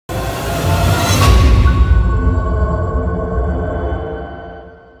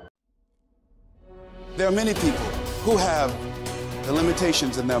There are many people who have the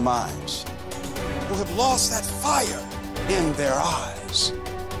limitations in their minds, who have lost that fire in their eyes.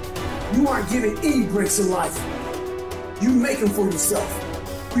 You aren't given any breaks in life. You make them for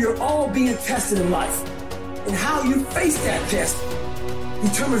yourself. We are all being tested in life. And how you face that test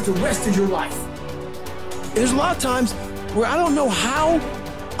determines the rest of your life. There's a lot of times where I don't know how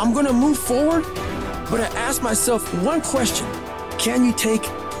I'm gonna move forward, but I ask myself one question: can you take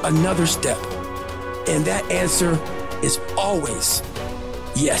another step? And that answer is always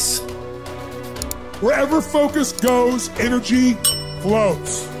yes. Wherever focus goes, energy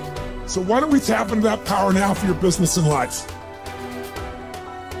flows. So why don't we tap into that power now for your business and life?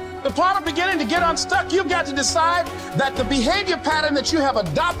 The part of beginning to get unstuck, you've got to decide that the behavior pattern that you have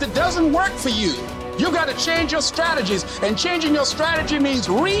adopted doesn't work for you. You've got to change your strategies, and changing your strategy means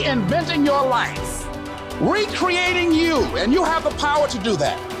reinventing your life, recreating you, and you have the power to do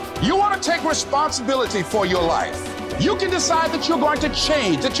that. You want to take responsibility for your life. You can decide that you're going to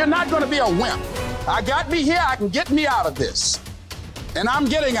change, that you're not going to be a wimp. I got me here, I can get me out of this, and I'm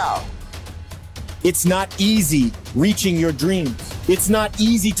getting out. It's not easy reaching your dreams. It's not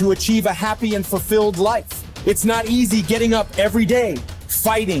easy to achieve a happy and fulfilled life. It's not easy getting up every day,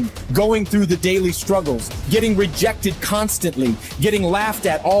 fighting, going through the daily struggles, getting rejected constantly, getting laughed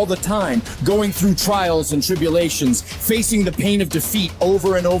at all the time, going through trials and tribulations, facing the pain of defeat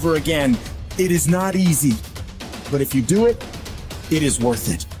over and over again. It is not easy, but if you do it, it is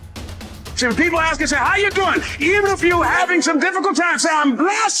worth it. See, when people ask you, say, how you doing? Even if you're having some difficult times, say, I'm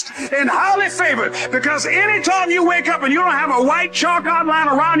blessed and highly favored. Because anytime you wake up and you don't have a white chalk outline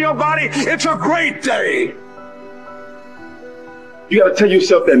around your body, it's a great day. You got to tell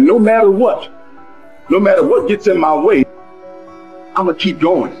yourself that no matter what gets in my way, I'm going to keep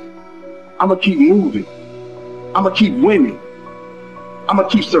going. I'm going to keep moving. I'm going to keep winning. I'm going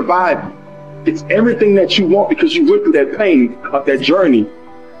to keep surviving. It's everything that you want, because you went through that pain of that journey.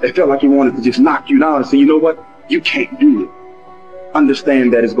 It felt like he wanted to just knock you down and say, you know what? You can't do it.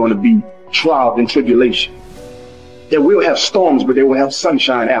 Understand that it's going to be trials and tribulation. That we'll have storms, but they will have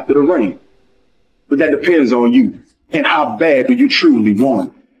sunshine after the rain. But that depends on you and how bad do you truly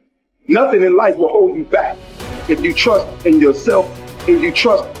want it. Nothing in life will hold you back if you trust in yourself and you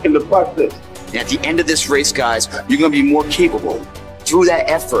trust in the process. And at the end of this race, guys, you're going to be more capable. Through that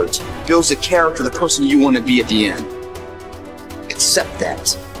effort, builds the character, the person you want to be at the end. Accept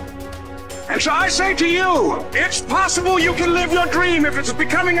that. And so I say to you, it's possible you can live your dream. If it's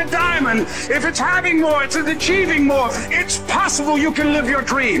becoming a diamond, if it's having more, it's achieving more, it's possible you can live your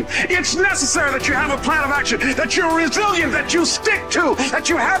dream. It's necessary that you have a plan of action, that you're resilient, that you stick to, that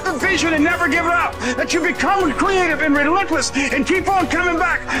you have the vision and never give it up, that you become creative and relentless and keep on coming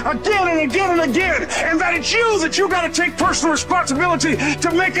back again and again and again, and that it's you that you got to take personal responsibility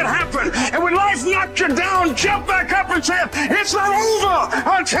to make it happen. And when life knocks you down, jump back up and say, it's not over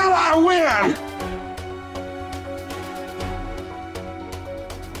until I win.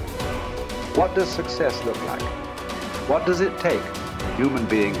 What does success look like? What does it take? A human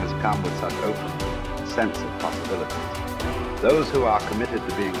being has come with such open sense of possibilities. Those who are committed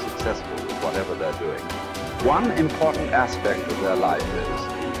to being successful with whatever they're doing, one important aspect of their life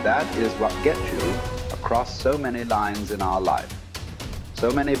that is what gets you across so many lines in our life,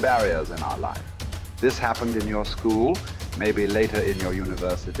 so many barriers in our life. This happened in your school, maybe later in your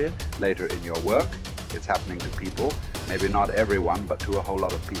university, later in your work. It's happening to people, maybe not everyone, but to a whole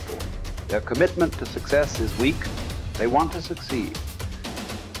lot of people. Their commitment to success is weak. They want to succeed.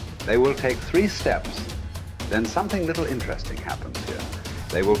 They will take 3 steps. Then something little interesting happens here.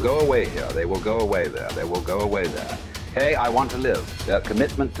 They will go away here. They will go away there. They will go away there. Hey, I want to live. Their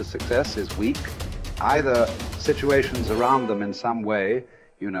commitment to success is weak. Either situations around them in some way,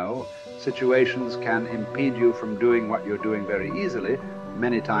 situations can impede you from doing what you're doing very easily.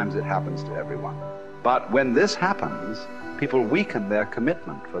 Many times it happens to everyone. But when this happens, people weaken their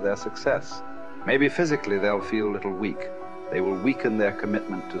commitment for their success. Maybe physically they'll feel a little weak. They will weaken their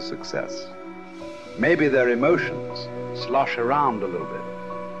commitment to success. Maybe their emotions slosh around a little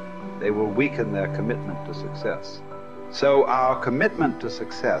bit. They will weaken their commitment to success. So our commitment to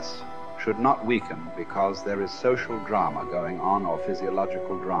success should not weaken because there is social drama going on, or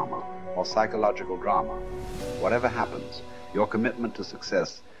physiological drama, or psychological drama. Whatever happens, your commitment to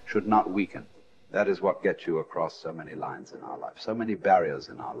success should not weaken. That is what gets you across so many lines in our life, so many barriers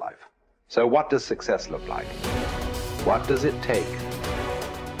in our life. So what does success look like? What does it take?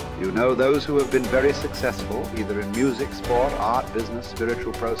 Those who have been very successful, either in music, sport, art, business,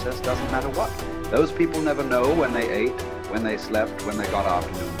 spiritual process, doesn't matter what. Those people never know when they ate, when they slept, when they got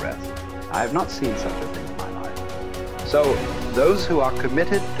afternoon rest. I have not seen such a thing in my life. So those who are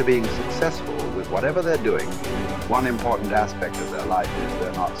committed to being successful with whatever they're doing, one important aspect of their life is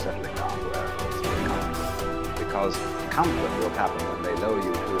they're not settling down where it's very comfortable. Because comfort will happen when they lower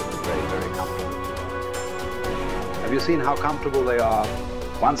you to the very, very comfortable. Have you seen how comfortable they are?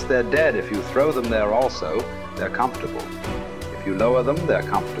 Once they're dead, if you throw them there also, they're comfortable. If you lower them, they're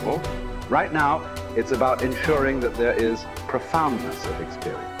comfortable. Right now, it's about ensuring that there is profoundness of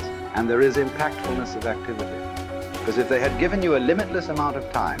experience and there is impactfulness of activity. Because if they had given you a limitless amount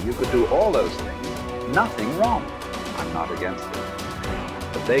of time, you could do all those things, nothing wrong. I'm not against it.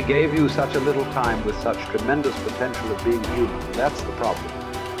 But they gave you such a little time with such tremendous potential of being human. That's the problem.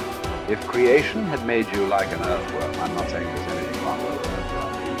 If creation had made you like an earthworm, I'm not saying there's anything wrong with an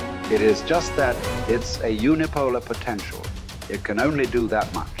earthworm. It is just that it's a unipolar potential. It can only do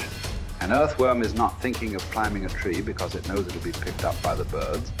that much. An earthworm is not thinking of climbing a tree because it knows it'll be picked up by the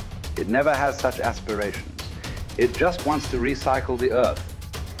birds. It never has such aspirations. It just wants to recycle the earth.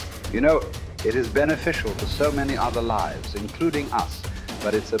 You know, it is beneficial to so many other lives, including us,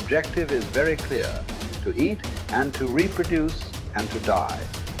 but its objective is very clear: to eat and to reproduce and to die.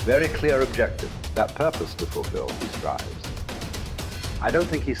 Very clear objective. That purpose to fulfill, he strives. I don't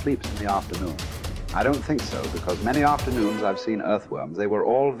think he sleeps in the afternoon. I don't think so, because many afternoons I've seen earthworms. They were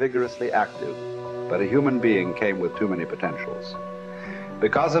all vigorously active, but a human being came with too many potentials.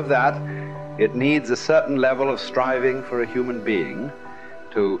 Because of that, it needs a certain level of striving for a human being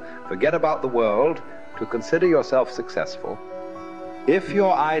to forget about the world, to consider yourself successful. If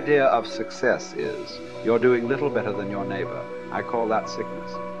your idea of success is you're doing little better than your neighbor, I call that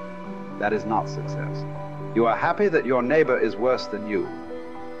sickness. That is not success. You are happy that your neighbor is worse than you.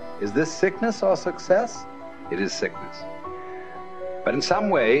 Is this sickness or success? It is sickness. But in some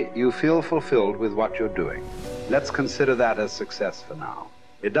way, you feel fulfilled with what you're doing. Let's consider that as success for now.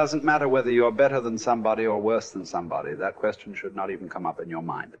 It doesn't matter whether you're better than somebody or worse than somebody. That question should not even come up in your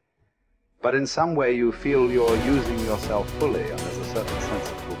mind. But in some way, you feel you're using yourself fully, and there's a certain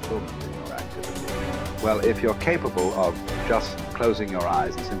sense of fulfillment in your activity. Well, if you're capable of just closing your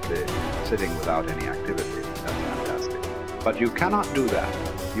eyes and simply sitting without any activity, that's fantastic. But you cannot do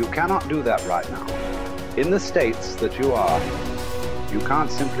that. You cannot do that right now. In the states that you are, you can't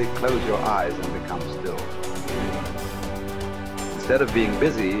simply close your eyes and become still. Instead of being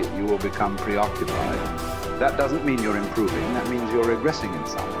busy, you will become preoccupied. That doesn't mean you're improving, that means you're regressing in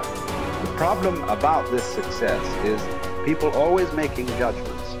some way. The problem about this success is people always making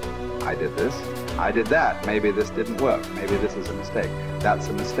judgments. I did this, I did that, maybe this didn't work, maybe this is a mistake, that's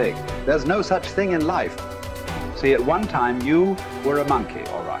a mistake. There's no such thing in life. See, at one time you were a monkey,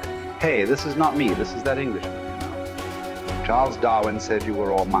 all right. Hey, this is not me, this is that Englishman, you know. Charles Darwin said you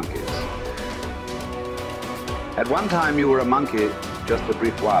were all monkeys. At one time you were a monkey just a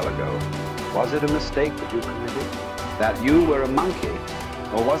brief while ago. Was it a mistake that you committed? That you were a monkey?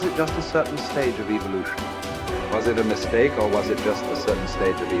 Or was it just a certain stage of evolution? Was it a mistake or was it just a certain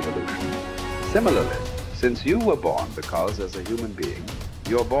stage of evolution? Similarly, since you were born, because as a human being,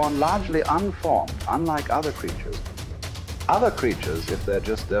 you're born largely unformed, unlike other creatures. Other creatures, if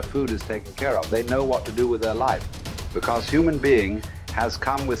their food is taken care of, they know what to do with their life. Because human being has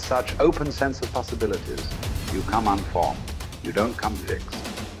come with such open sense of possibilities. You come unformed. You don't come fixed.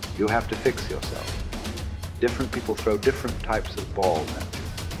 You have to fix yourself. Different people throw different types of balls at you.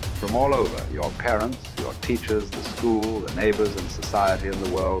 From all over, your parents, your teachers, the school, the neighbors, and society in the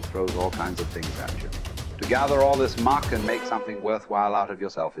world throws all kinds of things at you. To gather all this muck and make something worthwhile out of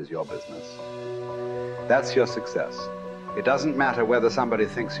yourself is your business. That's your success. It doesn't matter whether somebody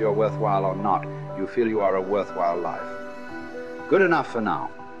thinks you're worthwhile or not. You feel you are a worthwhile life. Good enough for now.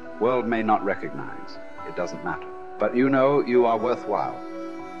 World may not recognize. It doesn't matter. But you know you are worthwhile.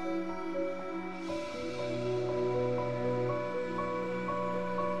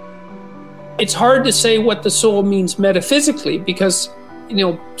 It's hard to say what the soul means metaphysically because, you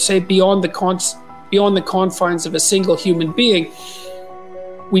know, say beyond the confines of a single human being,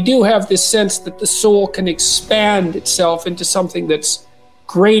 we do have this sense that the soul can expand itself into something that's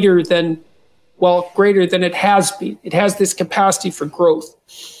greater than it has been. It has this capacity for growth.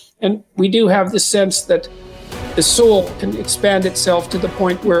 And we do have this sense that the soul can expand itself to the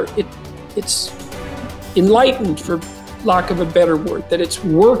point where it's enlightened, for lack of a better word, that it's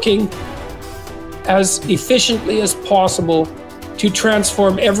working as efficiently as possible to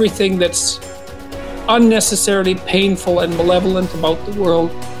transform everything that's unnecessarily painful and malevolent about the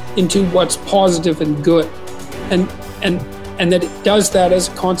world into what's positive and good. And that it does that as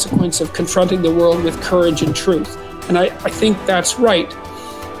a consequence of confronting the world with courage and truth. And I think that's right.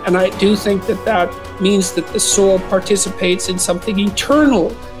 And I do think that that means that the soul participates in something eternal,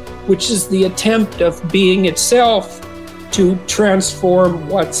 which is the attempt of being itself to transform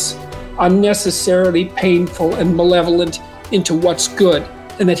what's unnecessarily painful and malevolent into what's good,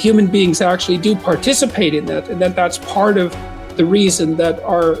 and that human beings actually do participate in that, and that that's part of the reason that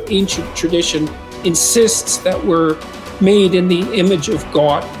our ancient tradition insists that we're made in the image of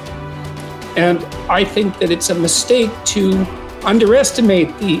God. And I think that it's a mistake to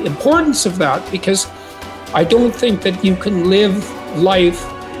underestimate the importance of that, because I don't think that you can live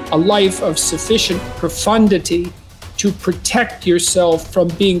a life of sufficient profundity to protect yourself from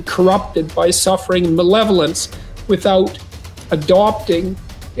being corrupted by suffering and malevolence without adopting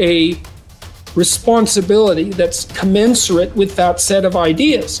a responsibility that's commensurate with that set of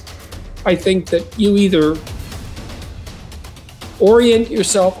ideas. I think that you either orient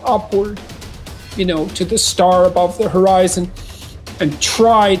yourself upward, to the star above the horizon, and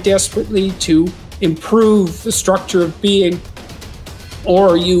try desperately to improve the structure of being,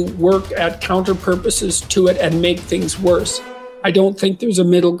 or you work at counter purposes to it and make things worse. I don't think there's a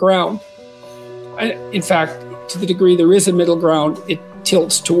middle ground. In fact, to the degree there is a middle ground, it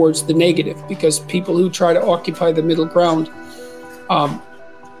tilts towards the negative, because people who try to occupy the middle ground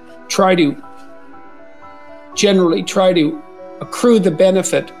generally try to accrue the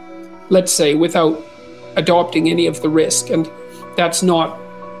benefit, let's say, without adopting any of the risk. And that's not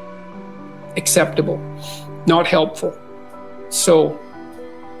acceptable, not helpful. So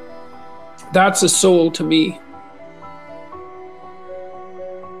that's a soul to me.